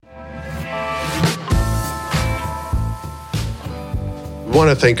We want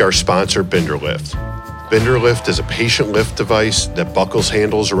to thank our sponsor, Binderlift. Binderlift is a patient lift device that buckles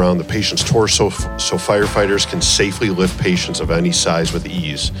handles around the patient's torso so firefighters can safely lift patients of any size with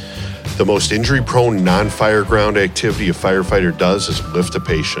ease. The most injury-prone non-fire ground activity a firefighter does is lift a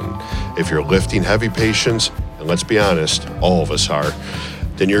patient. If you're lifting heavy patients, and let's be honest, all of us are,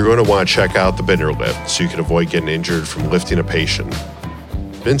 then you're going to want to check out the Binderlift so you can avoid getting injured from lifting a patient.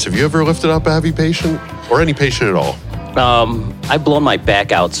 Vince, have you ever lifted up a heavy patient? Or any patient at all? I've blown my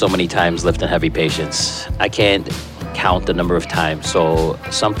back out so many times lifting heavy patients. I can't count the number of times. So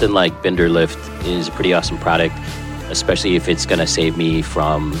something like Binderlift is a pretty awesome product, especially if it's going to save me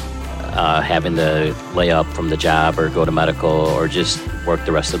from having to lay up from the job or go to medical or just work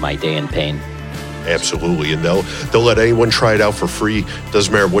the rest of my day in pain. Absolutely, and they'll let anyone try it out for free.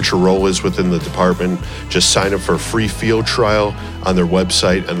 Doesn't matter what your role is within the department. Just sign up for a free field trial on their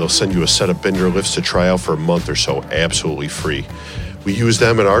website, and they'll send you a set of Binderlifts to try out for a month or so, absolutely free. We use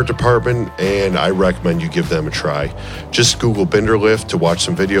them in our department, and I recommend you give them a try. Just Google Binderlift to watch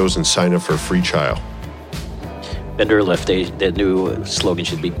some videos and sign up for a free trial. Binderlift, the new slogan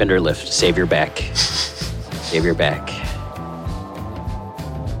should be Binderlift, save your back. Save your back.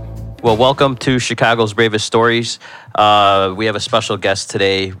 Well, welcome to Chicago's Bravest Stories. We have a special guest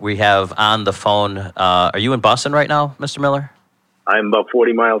today. We have on the phone, are you in Boston right now, Mr. Miller? I'm about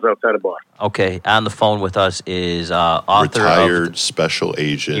 40 miles outside of Boston. Okay, on the phone with us is author Retired special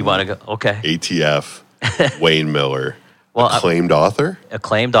agent. You want to go? Okay. ATF, Wayne Miller. Acclaimed author?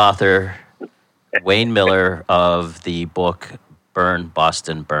 Acclaimed author, Wayne Miller of the book Burn,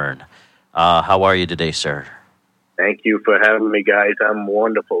 Boston, Burn. How are you today, sir? Thank you for having me, guys. I'm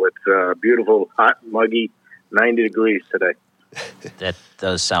wonderful. It's beautiful, hot, muggy, 90 degrees today. That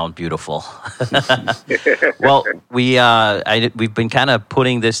does sound beautiful. Well, we've been kind of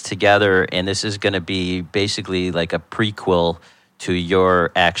putting this together, and this is going to be basically like a prequel to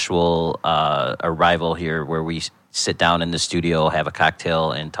your actual arrival here, where we sit down in the studio, have a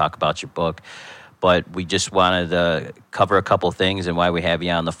cocktail, and talk about your book. But we just wanted to cover a couple things and why we have you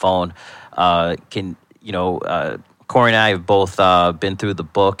on the phone. Corey and I have both been through the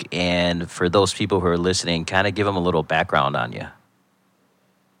book, and for those people who are listening, kind of give them a little background on you.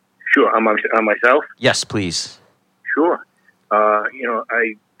 Sure. On myself? Yes, please. Sure.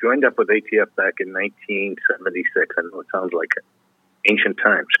 I joined up with ATF back in 1976. I know it sounds like ancient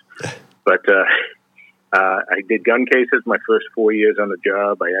times, but I did gun cases my first 4 years on the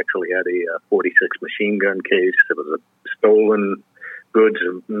job. I actually had a 46 machine gun case. It was a stolen goods,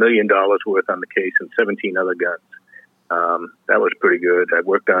 $1 million worth on the case, and 17 other guns. That was pretty good. I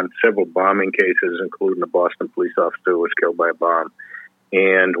worked on several bombing cases, including a Boston police officer who was killed by a bomb,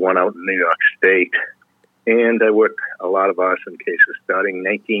 and one out in New York State. And I worked a lot of arson cases starting in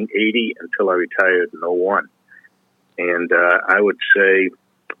 1980 until I retired in 2001. And I would say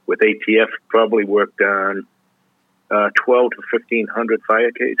with ATF, probably worked on 12 to 1,500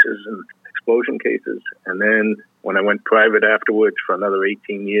 fire cases and explosion cases. And then when I went private afterwards for another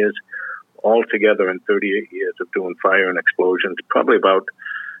 18 years, altogether in 38 years of doing fire and explosions, probably about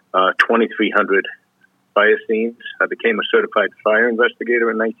 2,300 fire scenes. I became a certified fire investigator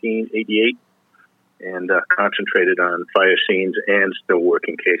in 1988 and concentrated on fire scenes and still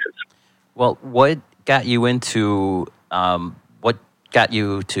working cases. Well, what got you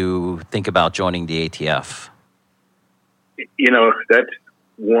to think about joining the ATF? That's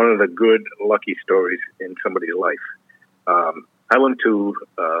one of the good, lucky stories in somebody's life. I went to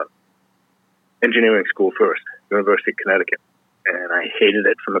engineering school first, University of Connecticut, and I hated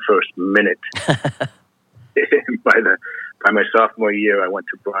it from the first minute. By my sophomore year, I went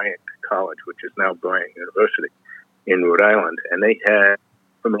to Bryant College, which is now Bryant University in Rhode Island, and they had a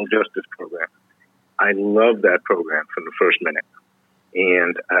criminal justice program. I loved that program from the first minute,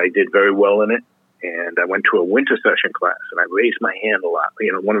 and I did very well in it. And I went to a winter session class, and I raised my hand a lot.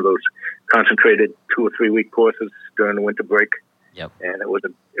 One of those concentrated 2 or 3 week courses during the winter break. Yep. And it was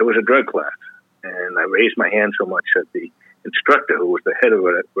a drug class, and I raised my hand so much that the instructor, who was the head of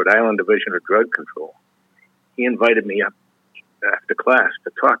the Rhode Island Division of Drug Control, he invited me up after class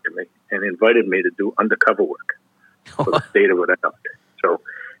to talk to me, and invited me to do undercover work for the state of Rhode Island. So,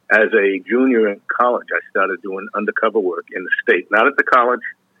 as a junior in college, I started doing undercover work in the state, not at the college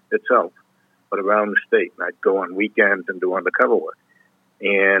itself, but around the state. And I'd go on weekends and do undercover work.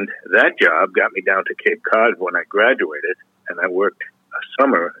 And that job got me down to Cape Cod when I graduated, and I worked a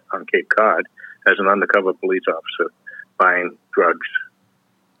summer on Cape Cod as an undercover police officer buying drugs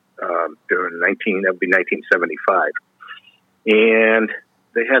during 1975. And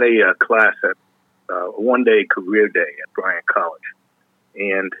they had a class at a one-day career day at Bryant College.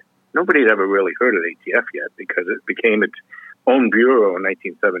 And nobody had ever really heard of ATF yet because it became its own bureau in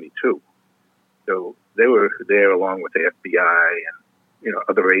 1972. So they were there along with the FBI and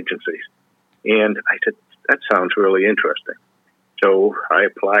other agencies. And I said, that sounds really interesting. So I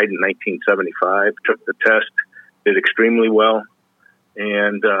applied in 1975, took the test, did extremely well,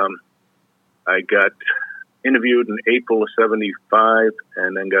 and I got interviewed in April of 75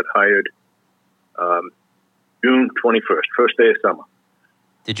 and then got hired June 21st, first day of summer.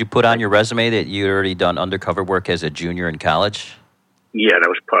 Did you put on your resume that you'd already done undercover work as a junior in college? Yeah, that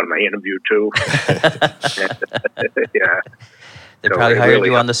was part of my interview, too. Yeah. They probably hired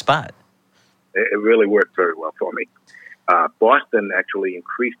you on the spot. It really worked very well for me. Boston actually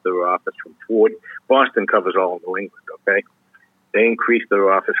increased their office from 40. Boston covers all of New England, okay? They increased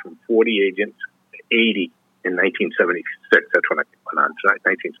their office from 40 agents to 80 in 1976. That's when I went on,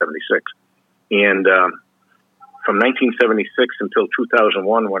 1976. And from 1976 until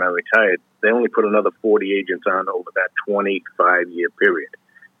 2001, when I retired, they only put another 40 agents on over that 25-year period.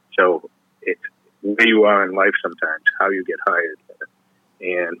 So it's where you are in life sometimes, how you get hired,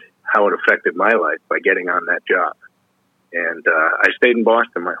 and how it affected my life by getting on that job. And I stayed in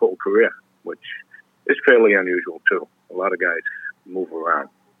Boston my whole career, which is fairly unusual, too. A lot of guys move around.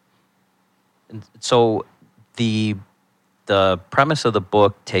 So the premise of the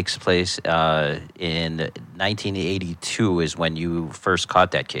book takes place in 1982 is when you first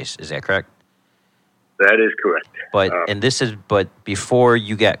caught that case. Is that correct? That is correct. But before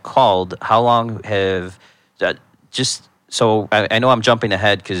you got called, how long have just so I know I'm jumping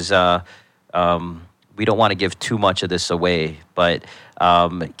ahead because we don't want to give too much of this away, but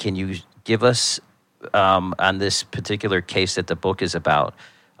can you give us on this particular case that the book is about,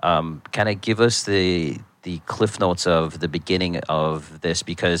 kind of give us the cliff notes of the beginning of this,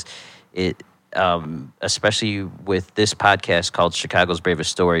 because it, especially with this podcast called Chicago's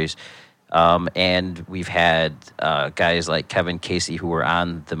Bravest Stories, and we've had guys like Kevin Casey who were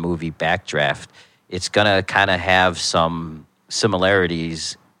on the movie Backdraft, it's going to kind of have some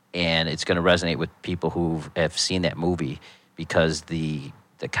similarities, and it's going to resonate with people who have seen that movie, because the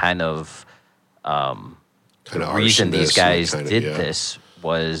kind of reason these guys did this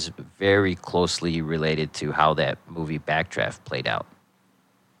was very closely related to how that movie Backdraft played out.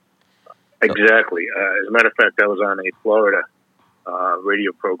 Exactly. As a matter of fact, I was on a Florida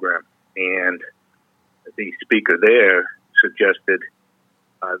radio program, and the speaker there suggested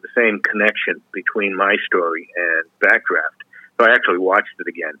the same connection between my story and Backdraft. So I actually watched it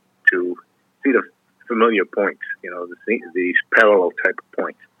again to see the familiar points, these parallel type of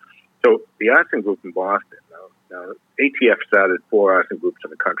points. So the arson group in Boston, now ATF started 4 arson groups in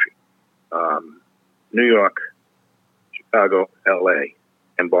the country: New York, Chicago, LA,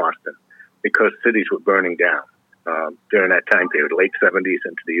 and Boston, because cities were burning down during that time period, late 70s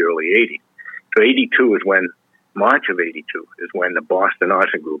into the early 80s. So 82 is when, March of 82 is when the Boston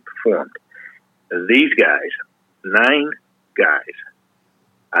arson group formed. These guys, 9 guys,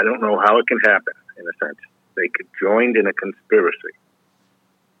 I don't know how it can happen, in a sense. They joined in a conspiracy.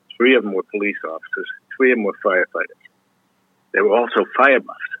 3 of them were police officers. 3 of them were firefighters. They were also fire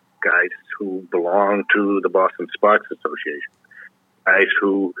buffs, guys who belong to the Boston Sparks Association, guys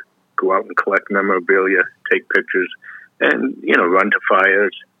who go out and collect memorabilia, take pictures, and, run to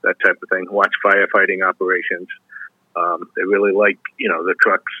fires, that type of thing, watch firefighting operations. They really like, the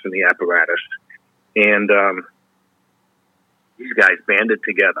trucks and the apparatus. And these guys banded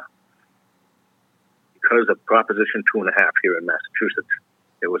together because of Proposition 2.5 here in Massachusetts.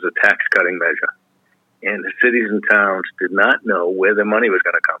 It was a tax-cutting measure. And the cities and towns did not know where their money was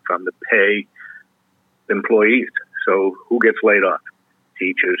going to come from to pay employees. So who gets laid off?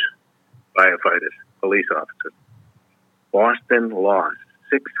 Teachers, firefighters, police officers. Boston lost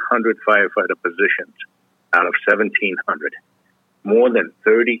 600 firefighter positions out of 1,700. More than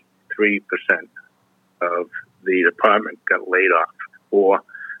 33% of the department got laid off or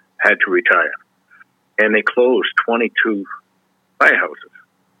had to retire. And they closed 22 firehouses.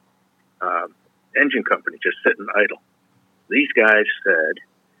 Engine company just sitting idle. These guys said,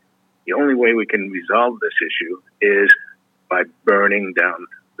 the only way we can resolve this issue is by burning down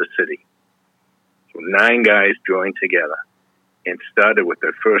the city. So 9 guys joined together and started with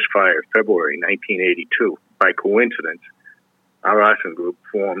their first fire February 1982. By coincidence, our arson group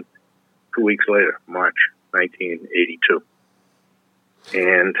formed 2 weeks later, March 1982.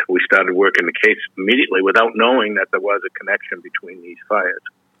 And we started working the case immediately without knowing that there was a connection between these fires.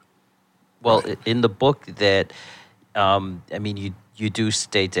 Well, in the book that, you do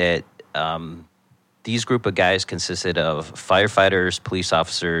state that these group of guys consisted of firefighters, police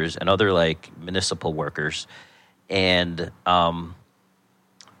officers, and other municipal workers. And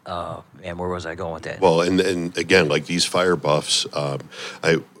Man, where was I going with that? Well, and again, like these fire buffs,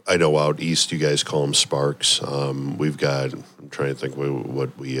 I know out east you guys call them sparks. We've got, I'm trying to think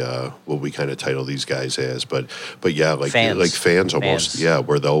what we kind of title these guys as, but yeah, like fans almost, yeah,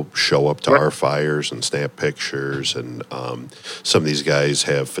 where they'll show up to our fires and snap pictures, and some of these guys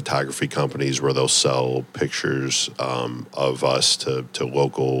have photography companies where they'll sell pictures of us to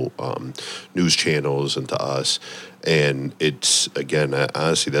local news channels and to us. And it's, again,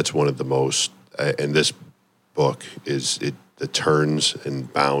 honestly, that's one of the most, and this book is, the turns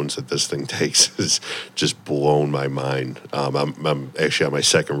and bounds that this thing takes has just blown my mind. I'm actually on my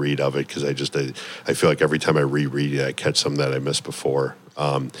second read of it because I feel like every time I reread it, I catch something that I missed before.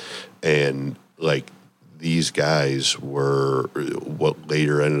 And like these guys were what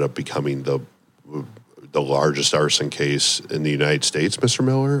later ended up becoming the largest arson case in the United States, Mr.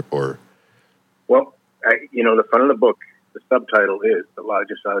 Miller, or? Well, the front of the book, the subtitle is The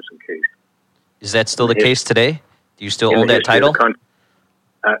Largest Arson Case. Is that still the case today? Do you still hold that title?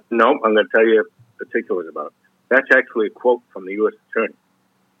 No, I'm going to tell you particulars about it. That's actually a quote from the U.S. Attorney.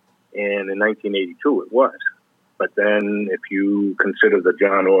 And in 1982 it was. But then if you consider the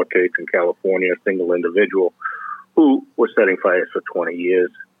John Orr case in California, a single individual who was setting fires for 20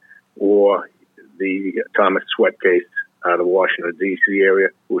 years, or the Thomas Sweat case out of Washington, D.C. area,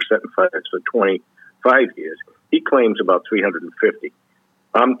 who was setting fires for 25 years, he claims about 350.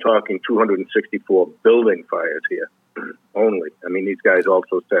 I'm talking 264 building fires here only. I mean, these guys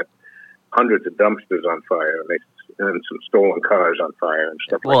also set hundreds of dumpsters on fire and some stolen cars on fire and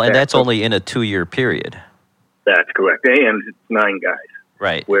stuff like that. Well, and that's only in a 2-year period. That's correct. And it's 9 guys.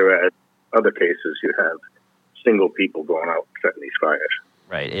 Right. Whereas other cases, you have single people going out setting these fires.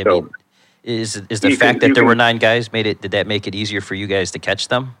 Right. I mean, is the fact that there were 9 guys, did that make it easier for you guys to catch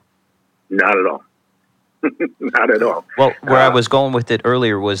them? Not at all. Not at all. Well, where I was going with it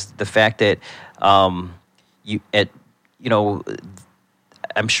earlier was the fact that I'm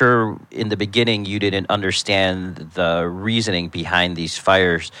sure in the beginning you didn't understand the reasoning behind these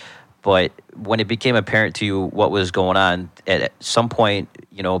fires, but when it became apparent to you what was going on, at some point,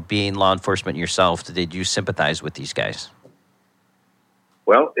 being law enforcement yourself, did you sympathize with these guys?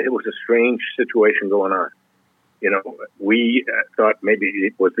 Well, it was a strange situation going on. We thought maybe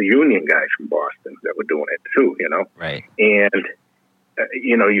it was the union guys from Boston that were doing it too, Right. And,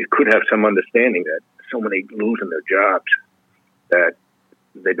 you could have some understanding that so many losing their jobs that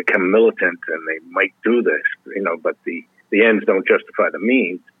they become militant and they might do this, but the ends don't justify the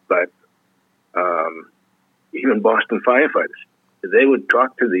means. But even Boston firefighters, they would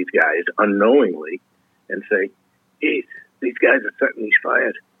talk to these guys unknowingly and say, hey, these guys are setting these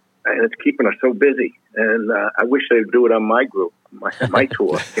fires, and it's keeping us so busy. And I wish they would do it on my group, my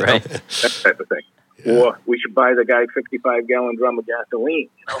tour, right. That type of thing. Yeah. Or we should buy the guy 55-gallon drum of gasoline,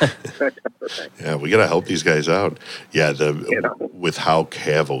 that type of thing. Yeah, we got to help these guys out. Yeah, with how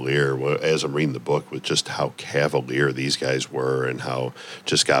cavalier, as I'm reading the book, with just how cavalier these guys were and how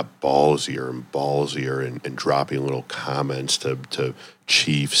just got ballsier and dropping little comments to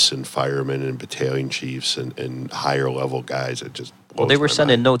chiefs and firemen and battalion chiefs and higher level guys. It just Well, they were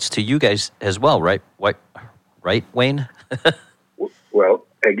sending notes to you guys as well, right? Right, Wayne? Well,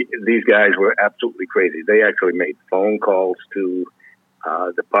 these guys were absolutely crazy. They actually made phone calls to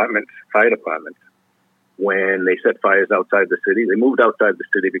fire departments, when they set fires outside the city. They moved outside the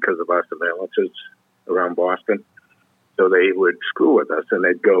city because of our surveillances around Boston. So they would screw with us, and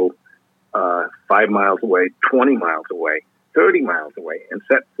they'd go 5 miles away, 20 miles away, 30 miles away, and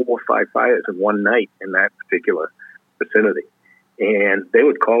set 4 or 5 fires in one night in that particular vicinity. And they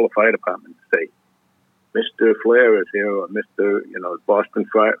would call the fire department and say, Mr. Flair is here, or Mr. Boston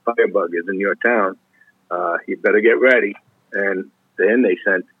Firebug is in your town. You better get ready. And then they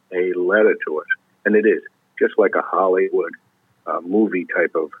sent a letter to us. And it is just like a Hollywood movie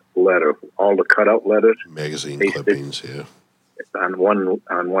type of letter. All the cutout letters. Magazine clippings, yeah. On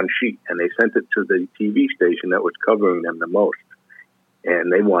one sheet. And they sent it to the TV station that was covering them the most.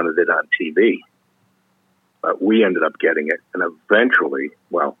 And they wanted it on TV. But we ended up getting it. And eventually,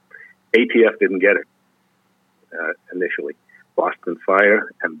 ATF didn't get it initially. Boston Fire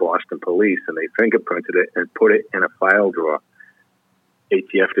and Boston Police, and they fingerprinted it and put it in a file drawer.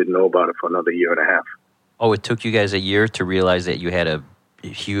 ATF didn't know about it for another year and a half. Oh, it took you guys a year to realize that you had a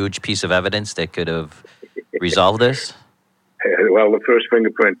huge piece of evidence that could have resolved this? Well, the first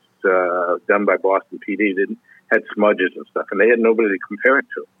fingerprints done by Boston PD had smudges and stuff, and they had nobody to compare it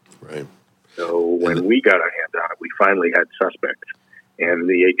to. Right. So when we got our hands on it, we finally had suspects, and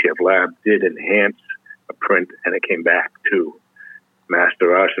the ATF lab did enhance a print, and it came back to master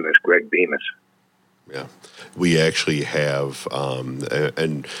arsonist Greg Bemis. Yeah, we actually have,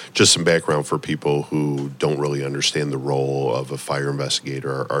 and just some background for people who don't really understand the role of a fire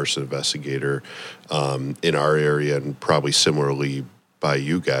investigator or arson investigator in our area, and probably similarly by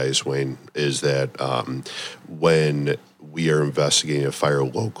you guys, Wayne, is that when we are investigating a fire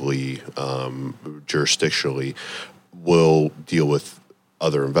locally, jurisdictionally, we'll deal with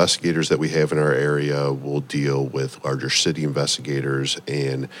other investigators that we have in our area. We'll deal with larger city investigators,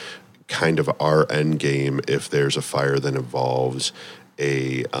 and kind of our end game if there's a fire that involves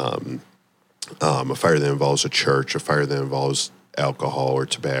a fire that involves a church, a fire that involves alcohol or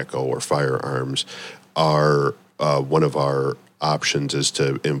tobacco or firearms. Our one of our options is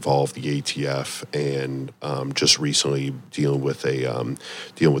to involve the ATF, and just recently dealing with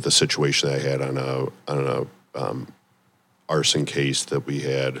a situation that I had on a arson case that we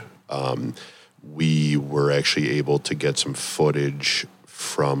had. We were actually able to get some footage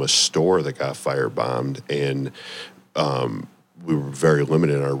from a store that got firebombed, and we were very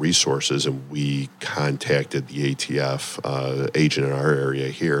limited in our resources, and we contacted the ATF agent in our area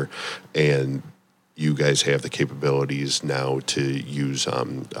here, and you guys have the capabilities now to use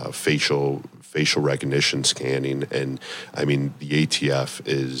facial recognition scanning, and I mean the ATF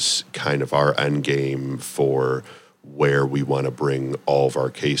is kind of our end game for where we want to bring all of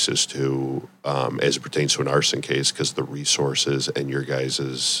our cases to as it pertains to an arson case, because the resources and your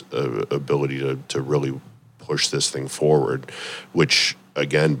guys' ability to really push this thing forward, which,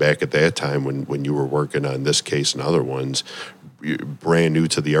 again, back at that time when you were working on this case and other ones, brand new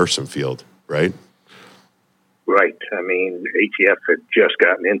to the arson field, right? Right. I mean, ATF had just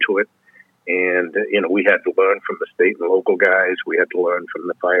gotten into it, and, we had to learn from the state and local guys. We had to learn from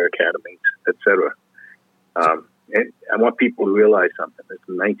the fire academies, et cetera. And I want people to realize something. It's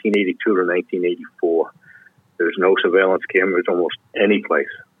from 1982 to 1984. There's no surveillance cameras almost any place.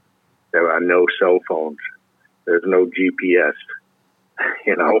 There are no cell phones. There's no GPS.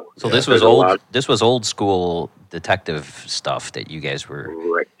 So this was old. This was old school detective stuff that you guys were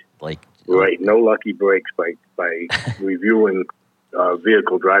right. No lucky breaks by reviewing a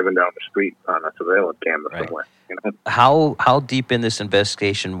vehicle driving down the street on a surveillance camera somewhere. How deep in this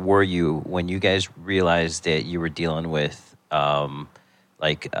investigation were you when you guys realized that you were dealing with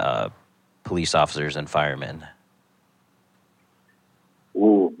police officers and firemen?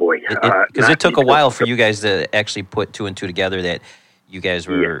 Oh boy! Because it took a while for you guys to actually put two and two together that you guys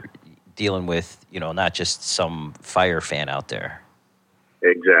were dealing with, not just some fire fan out there.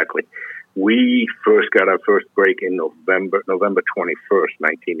 Exactly. We first got our first break in November 21st,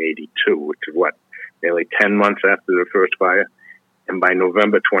 1982, which is nearly 10 months after the first fire. And by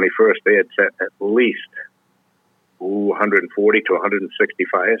November 21st, they had set at least 140 to 160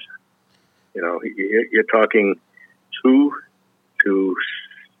 fires. You're talking 2 to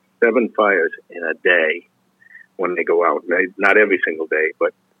 7 fires in a day when they go out. Not every single day,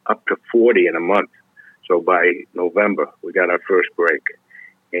 but up to 40 in a month. So by November, we got our first break.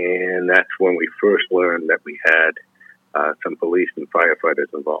 And that's when we first learned that we had some police and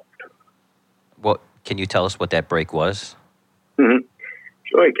firefighters involved. Well, can you tell us what that break was? Mm-hmm.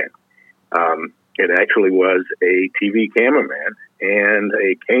 Sure I can. It actually was a TV cameraman and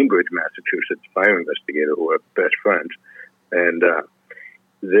a Cambridge, Massachusetts fire investigator who were best friends. And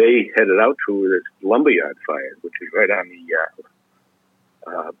they headed out to this lumberyard fire, which is right on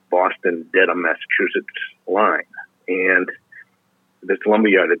the Boston-Dedham, Massachusetts line. And this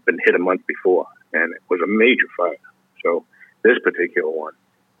lumberyard had been hit a month before, and it was a major fire. So this particular one,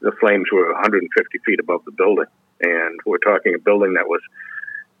 the flames were 150 feet above the building. And we're talking a building that was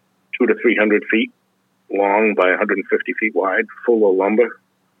 200 to 300 feet long by 150 feet wide, full of lumber.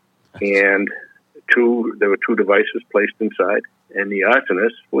 And there were 2 devices placed inside. And the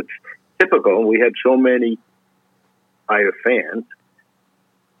arsonist, which typical, we had so many fire fans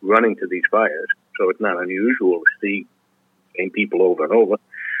running to these fires, so it's not unusual to see same people over and over.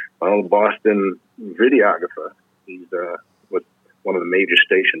 Well, the Boston videographer, he's with one of the major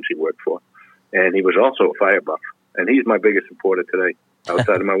stations he worked for, and he was also a fire buff. And he's my biggest supporter today,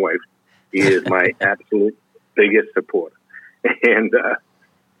 outside of my wife. He is my absolute biggest supporter. And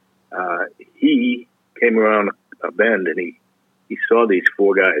he came around a bend, and he saw these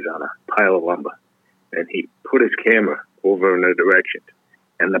 4 guys on a pile of lumber, and he put his camera over in their direction.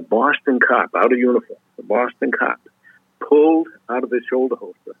 And the Boston cop, out of uniform, pulled out of his shoulder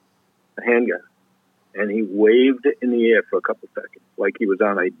holster a handgun, and he waved it in the air for a couple seconds like he was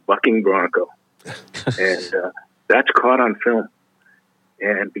on a bucking bronco. And that's caught on film.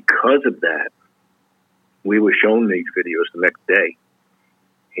 And because of that, we were shown these videos the next day.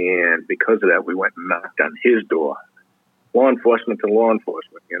 And because of that, we went and knocked on his door. Law enforcement to law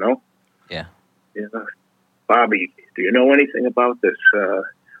enforcement, Yeah. Bobby, do you know anything about this?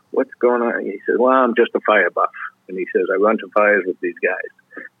 What's going on? And he said, well, I'm just a fire buff. And he says, I run to fires with these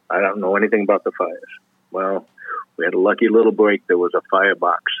guys. I don't know anything about the fires. Well, we had a lucky little break. There was a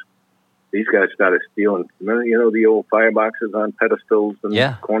firebox. These guys started stealing. Remember, the old fireboxes on pedestals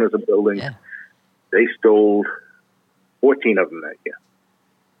and corners of buildings? Yeah. They stole 14 of them that year.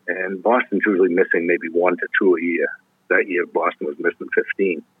 And Boston's usually missing maybe 1 to 2 a year. That year, Boston was missing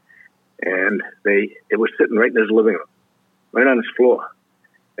 15. And it was sitting right in his living room, right on his floor.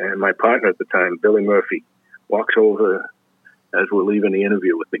 And my partner at the time, Billy Murphy, walks over as we're leaving the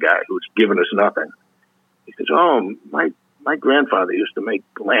interview with the guy who's giving us nothing. He says, oh, my grandfather used to make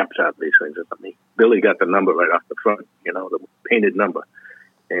lamps out of these things or something. Billy got the number right off the front, the painted number.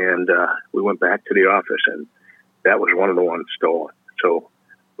 And we went back to the office, and that was one of the ones stolen. So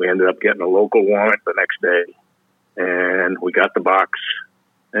we ended up getting a local warrant the next day, and we got the box.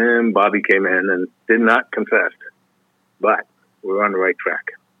 And Bobby came in and did not confess, but we were on the right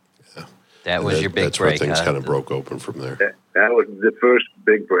track. Yeah. That was your big break. That's where things kind of broke open from there. That was the first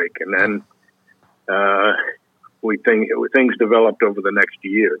big break. And then things developed over the next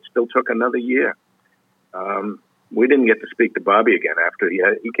year. It still took another year. We didn't get to speak to Bobby again after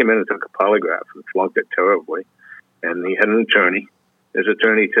he came in and took a polygraph and flunked it terribly. And he had an attorney. His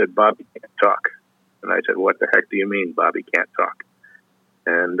attorney said, Bobby can't talk. And I said, what the heck do you mean Bobby can't talk?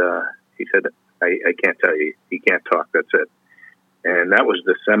 And he said, I can't tell you. He can't talk. That's it. And that was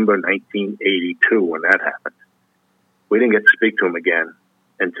December 1982 when that happened. We didn't get to speak to him again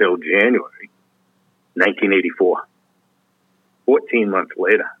until January 1984. 14 months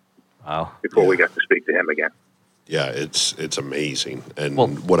later. Wow. Before we got to speak to him again. Yeah, it's amazing. And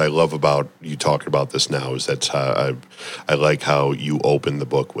what I love about you talking about this now is that's how I like how you opened the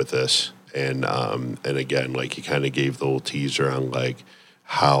book with this. And again, like you kind of gave the little teaser on like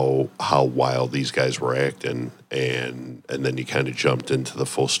how wild these guys were acting, and then you kind of jumped into the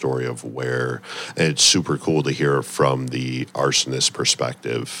full story of where, and it's super cool to hear from the arsonist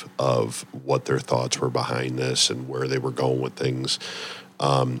perspective of what their thoughts were behind this and where they were going with things.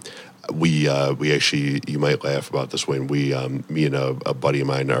 We actually, you might laugh about this, Wayne. Me and a buddy of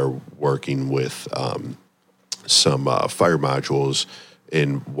mine are working with some fire modules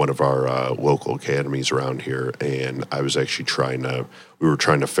in one of our local academies around here, and I was actually we were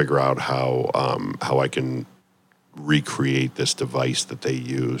trying to figure out how I can recreate this device that they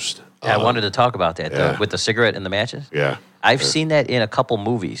used. Yeah, I wanted to talk about that, with the cigarette and the matches. Yeah. I've seen that in a couple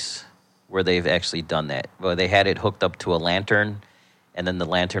movies where they've actually done that. Well, they had it hooked up to a lantern, and then the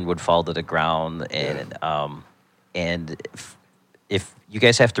lantern would fall to the ground, and if you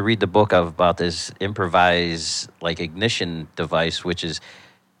guys have to read the book about this improvised ignition device, which is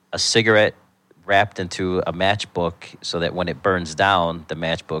a cigarette wrapped into a matchbook so that when it burns down, the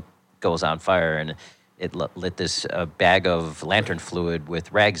matchbook goes on fire, and it lit this bag of lantern fluid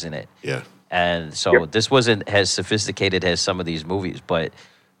with rags in it. Yeah. And so this wasn't as sophisticated as some of these movies, but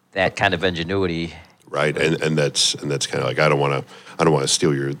that kind of ingenuity. Right, and that's kind of like I don't want to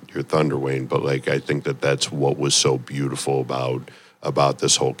steal your thunder, Wayne, but I think that's what was so beautiful about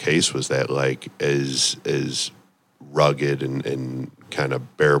this whole case was that as rugged and kind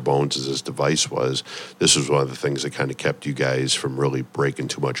of bare bones as this device was, this was one of the things that kind of kept you guys from really breaking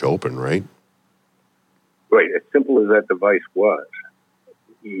too much open, right? Right. As simple as that device was,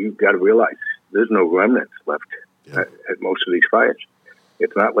 you've got to realize there's no remnants left at most of these fires.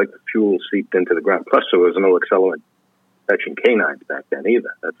 It's not like the fuel seeped into the ground. Plus, there was no accelerant detection canines back then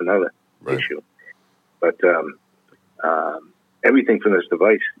either. That's another issue. But everything from this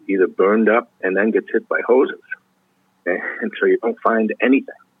device either burned up and then gets hit by hoses. And so you don't find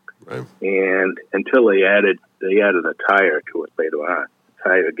anything. Right. And until they added a tire to it later on. The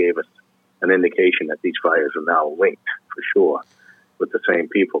tire gave us an indication that these fires are now linked for sure with the same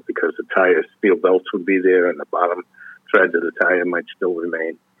people, because the tire steel belts would be there and the bottom threads of the tire might still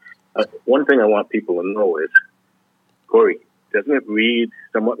remain. One thing I want people to know is, Corey, doesn't it read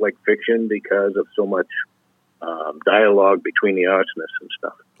somewhat like fiction because of so much dialogue between the arsonists and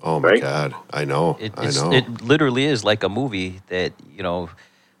stuff? Oh my God, I know. It literally is like a movie that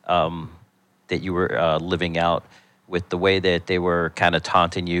that you were living out, with the way that they were kind of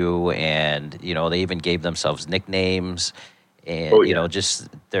taunting you, and they even gave themselves nicknames, and just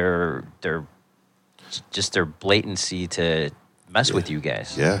their blatancy to mess with you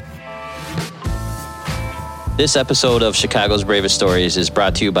guys. Yeah. This episode of Chicago's Bravest Stories is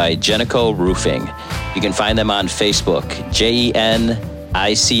brought to you by Genico Roofing. You can find them on Facebook, JENICO.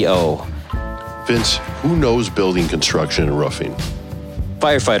 Vince, who knows building, construction, and roofing?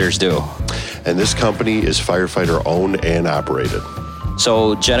 Firefighters do. And this company is firefighter owned and operated.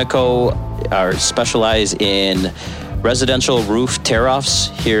 So Genico are specialized in residential roof tear-offs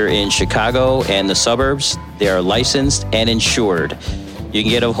here in Chicago and the suburbs. They are licensed and insured. You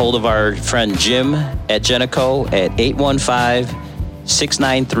can get a hold of our friend Jim at Genico at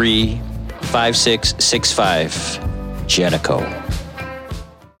 815-693-5665. Genico.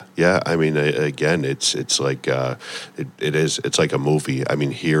 Yeah, I mean, again, it's like it's like a movie. I mean,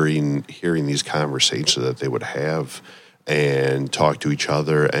 hearing these conversations that they would have and talk to each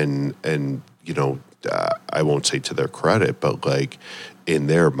other, and you know, I won't say to their credit, but like in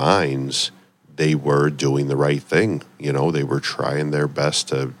their minds, they were doing the right thing. You know, they were trying their best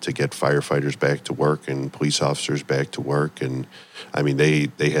to get firefighters back to work and police officers back to work. And I mean, they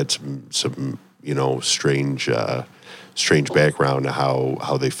had some you know, strange background to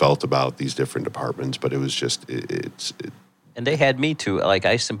how they felt about these different departments. But it was just and they had me too. Like,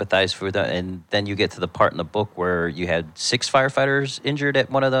 I sympathized for that. And then you get to the part in the book where you had 6 firefighters injured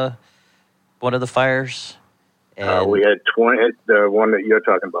at one of the fires. And we had 20. The one that you're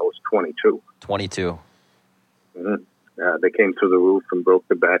talking about was 22. 22. Mm-hmm. They came through the roof and broke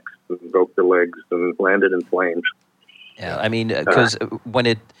the backs and broke the legs and landed in flames. Yeah, I mean, because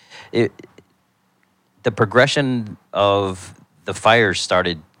when the progression of the fires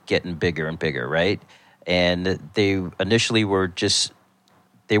started getting bigger and bigger, right? And they initially were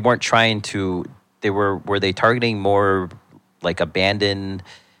they weren't trying to, were they targeting more like abandoned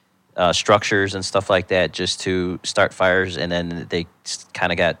structures and stuff like that just to start fires, and then they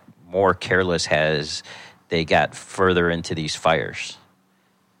kind of got more careless as they got further into these fires?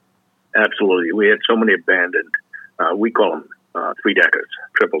 Absolutely. We had so many abandoned, we call them 3-deckers,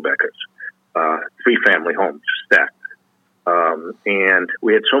 triple-deckers, 3-family homes stacked. And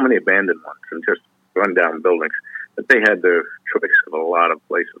we had so many abandoned ones and just run-down buildings that they had their choice of a lot of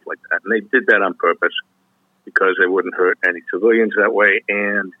places like that. And they did that on purpose because they wouldn't hurt any civilians that way,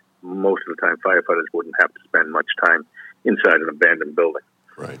 and most of the time firefighters wouldn't have to spend much time inside an abandoned building.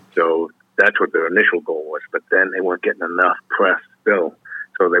 right. So that's what their initial goal was. But then they weren't getting enough press still.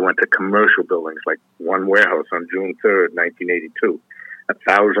 So they went to commercial buildings, like one warehouse on June 3rd, 1982,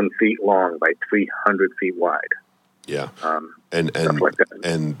 1,000 feet long by 300 feet wide. Yeah, Stuff like that.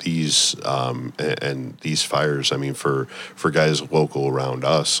 and these fires. I mean, for guys local around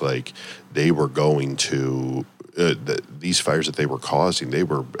us, like they were going to these fires that they were causing. They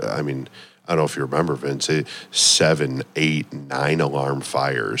were, I mean, I don't know if you remember, Vince, 7, 8, 9 alarm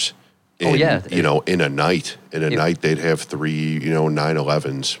fires. In, you know, in a night. Night, they'd have 3, you know,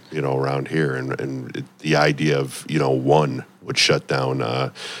 9/11s, you know, around here, and the idea of, you know, one would shut down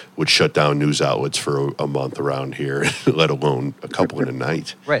news outlets for a month around here, let alone a couple in a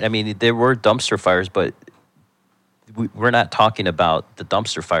night. Right. I mean, there were dumpster fires, but we're not talking about the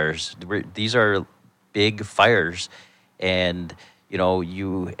dumpster fires. These are big fires, and you know,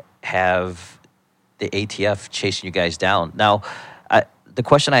 you have the ATF chasing you guys down. Now, the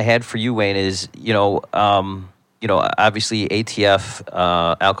question I had for you, Wayne, is, you know, obviously ATF,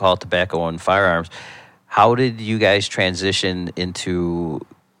 alcohol, tobacco, and firearms. How did you guys transition into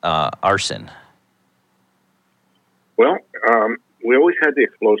arson? Well, we always had the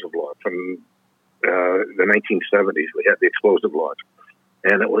explosive law from the 1970s. We had the explosive laws,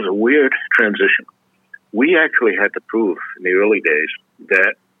 and it was a weird transition. We actually had to prove in the early days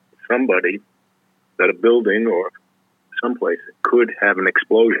that a building or someplace could have an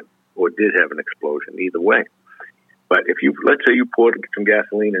explosion or did have an explosion, either way. But let's say you poured some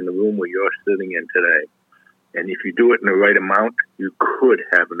gasoline in the room where you're sitting in today, and if you do it in the right amount, you could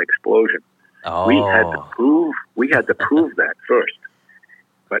have an explosion. Oh. We had to prove that first.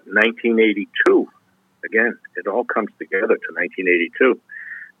 But 1982, again, it all comes together to 1982.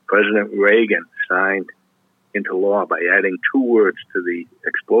 President Reagan signed into law by adding 2 words to the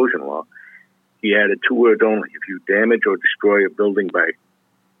explosion law. He added 2 words only: if you damage or destroy a building by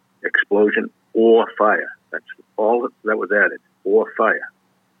explosion or fire. That's all that was added, or fire.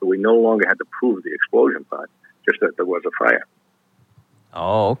 So we no longer had to prove the explosion part, just that there was a fire.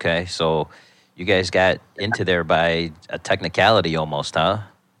 Oh, okay. So you guys got into there by a technicality almost, huh?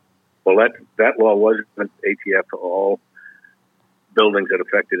 Well, that law was ATF for all buildings that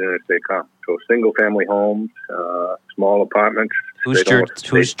affected interstate commerce. So single-family homes, small apartments. Whose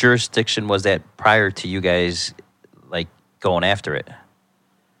jurisdiction was that prior to you guys, like, going after it?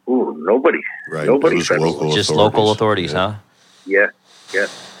 Ooh, nobody. Right. Nobody. Just local authorities, yeah. Huh? Yeah. Yeah.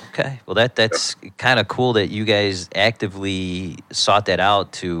 Okay. Well, that's kind of cool that you guys actively sought that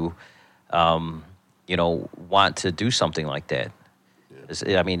out to, want to do something like that.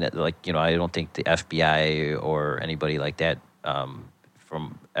 Yeah. I mean, like, I don't think the FBI or anybody like that,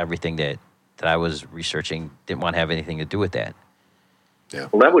 from everything that I was researching, didn't want to have anything to do with that. Yeah.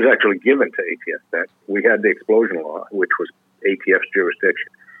 Well, that was actually given to ATF. We had the explosion law, which was ATF's jurisdiction.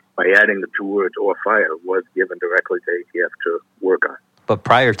 By adding the two words "or fire," was given directly to ATF to work on. But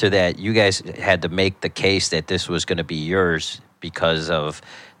prior to that, you guys had to make the case that this was going to be yours because of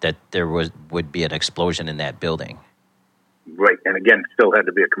that there would be an explosion in that building. Right, and again, it still had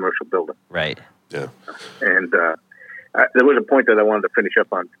to be a commercial building. Right. Yeah. And there was a point that I wanted to finish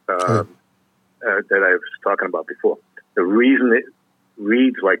up on Sure. that I was talking about before. The reason it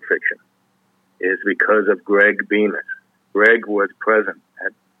reads like fiction is because of Greg Bemis. Greg was present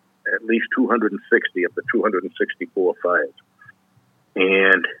at least 260 of the 264 fires.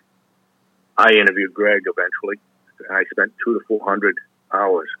 And I interviewed Greg eventually. I spent 200 to 400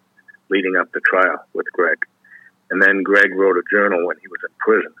 hours leading up to trial with Greg. And then Greg wrote a journal when he was in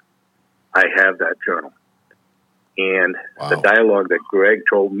prison. I have that journal. And the dialogue that Greg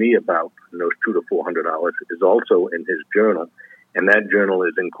told me about in those 200 to 400 hours is also in his journal. And that journal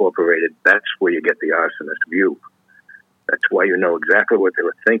is incorporated. That's where you get the arsonist view. That's why you know exactly what they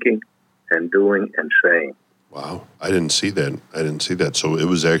were thinking and doing and saying. Wow. I didn't see that. So it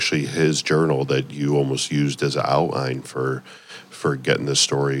was actually his journal that you almost used as an outline for getting this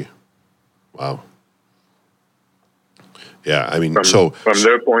story. Wow. Yeah, I mean, from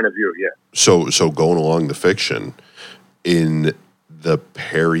their point of view, yeah. So going along the fiction, in the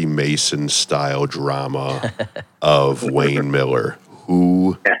Perry Mason style drama of Wayne Miller,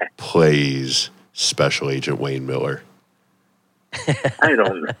 who plays Special Agent Wayne Miller? I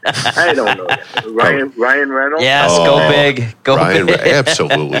don't know. Ryan Reynolds? Yes, go big. Go big.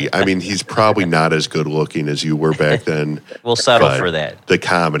 Absolutely. I mean, he's probably not as good looking as you were back then. We'll settle for that. The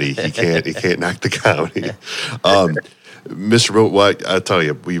comedy, he can't knock the comedy. Mr. Bill, well, I'll tell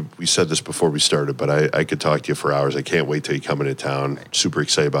you, we said this before we started, but I could talk to you for hours. I can't wait till you come into town. Super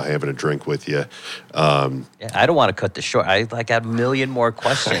excited about having a drink with you. Yeah, I don't want to cut this short. I got a million more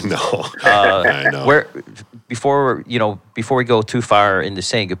questions. I know. Before we go too far into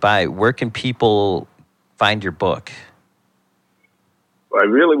saying goodbye, where can people find your book? I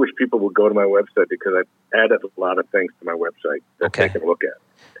really wish people would go to my website because I've added a lot of things to my website that they can look at.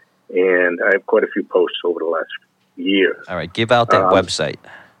 And I have quite a few posts over the last year. All right, give out that website.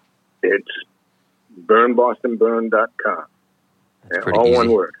 It's burnbostonburn.com. That's pretty all easy.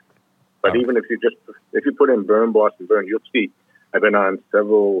 one word. But even if you put in Burn Boston Burn, you'll see I've been on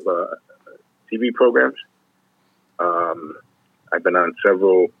several TV programs. I've been on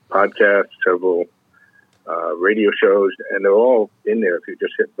several podcasts, several radio shows, and they're all in there. If you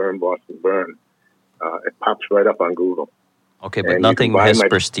just hit Burn Boston Burn, it pops right up on Google. Okay, but nothing as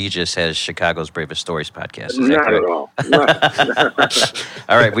prestigious as Chicago's Bravest Stories podcast. Not at all.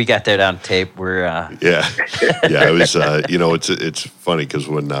 All right, we got that on tape. We're yeah. It was it's funny because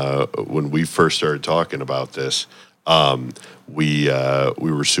when we first started talking about this, we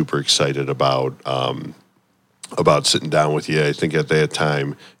were super excited about sitting down with you. I think at that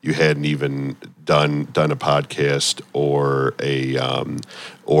time you hadn't even done a podcast or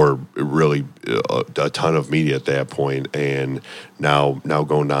really a ton of media at that point. And now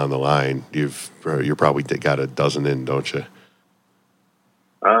going down the line, you're probably got a dozen in, don't you?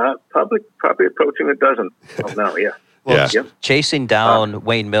 Probably approaching a dozen. Oh, no, yeah. Well, chasing down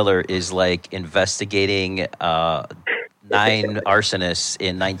Wayne Miller is like investigating 9 arsonists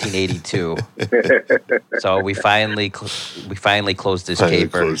in 1982. So we finally closed this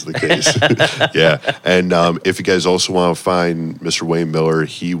caper. Closed the case. Yeah. And if you guys also want to find Mr. Wayne Miller,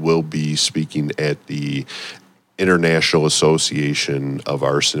 he will be speaking at the International Association of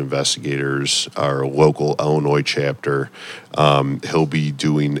Arson Investigators, our local Illinois chapter. He'll be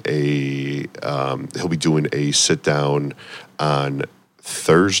doing a sit down on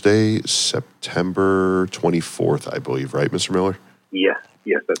Thursday, September 24th, I believe, right, Mr. Miller? Yes,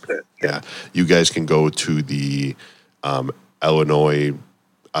 that's it. Yeah. You guys can go to the Illinois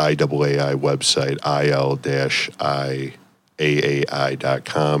IAAI website,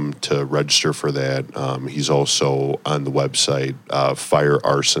 il-iaai.com, to register for that. He's also on the website,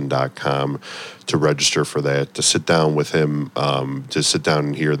 firearson.com, to register for that, to sit down with him, to sit down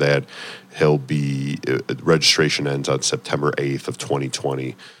and hear that. He'll be, registration ends on September 8th of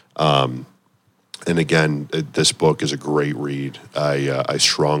 2020. And again, this book is a great read. I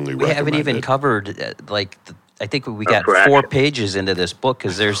strongly recommend it. We haven't even covered, I think we got 4 pages into this book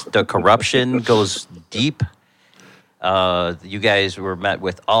because there's the corruption goes deep. You guys were met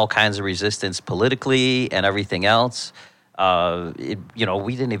with all kinds of resistance politically and everything else. We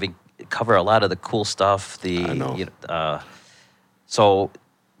didn't even cover a lot of the cool stuff. I know. So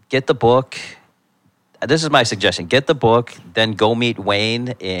get the book. This is my suggestion. Get the book, then go meet Wayne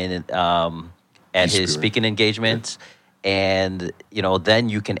at his speaking engagements, And, then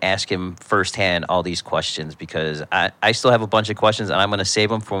you can ask him firsthand all these questions, because I still have a bunch of questions, and I'm going to save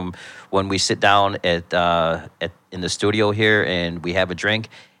them from when we sit down in the studio here and we have a drink,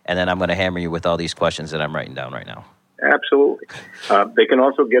 and then I'm going to hammer you with all these questions that I'm writing down right now. Absolutely. They can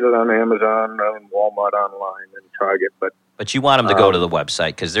also get it on Amazon and Walmart online and Target. But you want them to go to the website,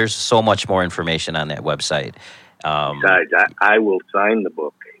 because there's so much more information on that website. Besides, I will sign the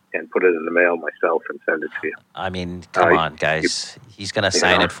book and put it in the mail myself and send it to you. I mean, come on, guys. He's going to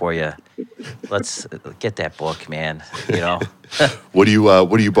sign it for you. Let's get that book, man. What do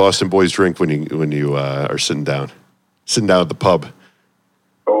you Boston boys drink when you are sitting down at the pub?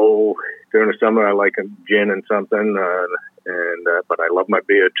 Oh, during the summer I like a gin and something, but I love my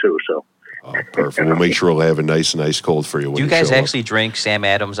beer too. So. Oh, perfect. We'll make sure we'll have a nice and ice cold for you. Do you guys actually drink Sam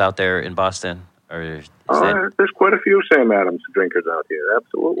Adams out there in Boston? Or there's quite a few Sam Adams drinkers out here.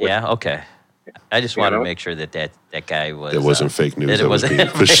 Absolutely. Yeah. Okay. I just wanted to make sure that guy was. It wasn't fake news. It wasn't being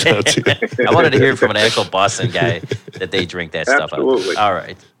pushed out to you. I wanted to hear from an actual Boston guy that they drink that stuff. Absolutely. All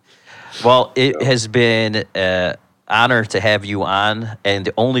right. Well, it has been an honor to have you on, and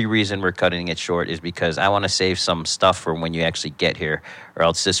the only reason we're cutting it short is because I want to save some stuff for when you actually get here, or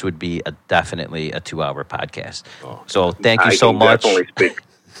else this would be definitely a 2-hour podcast. Oh, so thank you so much. I can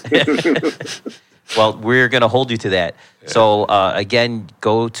definitely speak. Well, we're going to hold you to that. Yeah. So, again,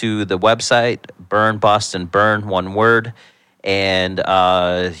 go to the website, Burn Boston Burn, one word. And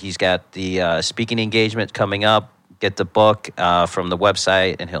he's got the speaking engagement coming up. Get the book from the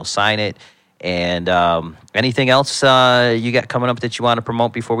website, and he'll sign it. And anything else you got coming up that you want to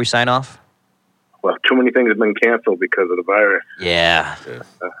promote before we sign off? Well, too many things have been canceled because of the virus. Yeah.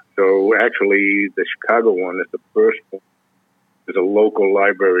 So, actually, the Chicago one is the first one. There's a local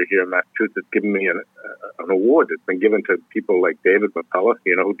library here in Massachusetts giving me an award that's been given to people like David McCullough.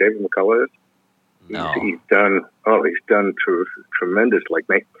 You know who David McCullough is? No. He's done tremendous, like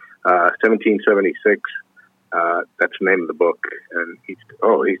 1776. That's the name of the book, and he's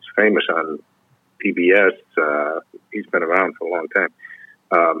famous on PBS. He's been around for a long time,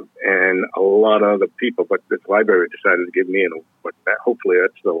 and a lot of other people. But this library decided to give me an award. Hopefully,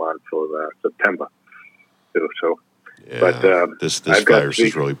 that's still on for September. So. Yeah, but this virus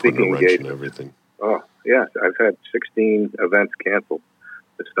is really putting a wrench in everything. Oh, yes. I've had 16 events canceled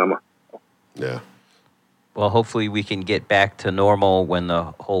this summer. Yeah. Well, hopefully we can get back to normal when the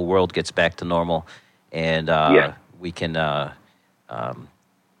whole world gets back to normal, and we can,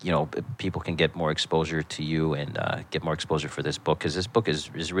 people can get more exposure to you and get more exposure for this book, because this book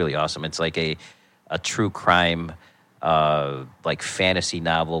is really awesome. It's like a true crime, like fantasy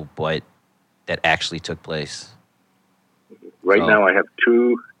novel, but that actually took place. Right now, I have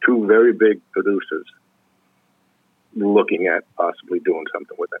two very big producers looking at possibly doing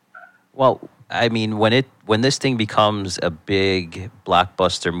something with it. Well, I mean, when this thing becomes a big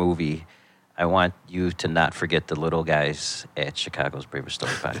blockbuster movie, I want you to not forget the little guys at Chicago's Bravest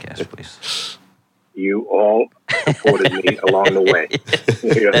Story podcast, please. You all supported me along the way.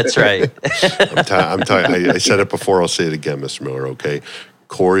 That's right. I'm telling. I said it before. I'll say it again, Mr. Miller. Okay.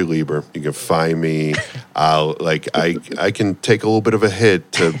 Corey Lieber, you can find me. I can take a little bit of a hit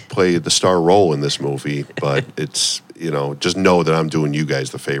to play the star role in this movie, but it's just know that I'm doing you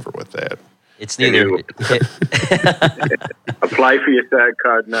guys the favor with that. It's neither. Apply for your SAG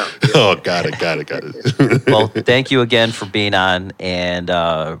card now. Oh, got it. Well, thank you again for being on, and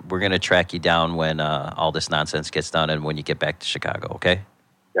we're gonna track you down when all this nonsense gets done and when you get back to Chicago. Okay,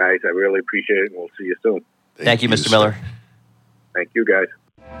 guys, I really appreciate it, and we'll see you soon. Thank you, Mr. Miller. Thank you, guys.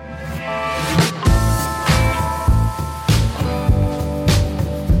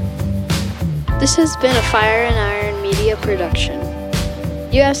 This has been a Fire and Iron Media production.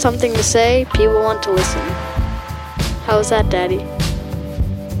 You have something to say, people want to listen. How's that, Daddy?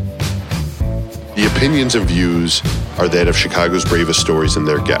 The opinions and views are that of Chicago's Bravest Stories and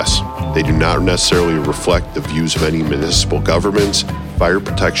their guests. They do not necessarily reflect the views of any municipal governments, fire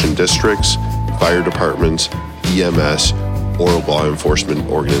protection districts, fire departments, EMS, or law enforcement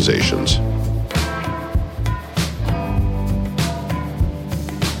organizations.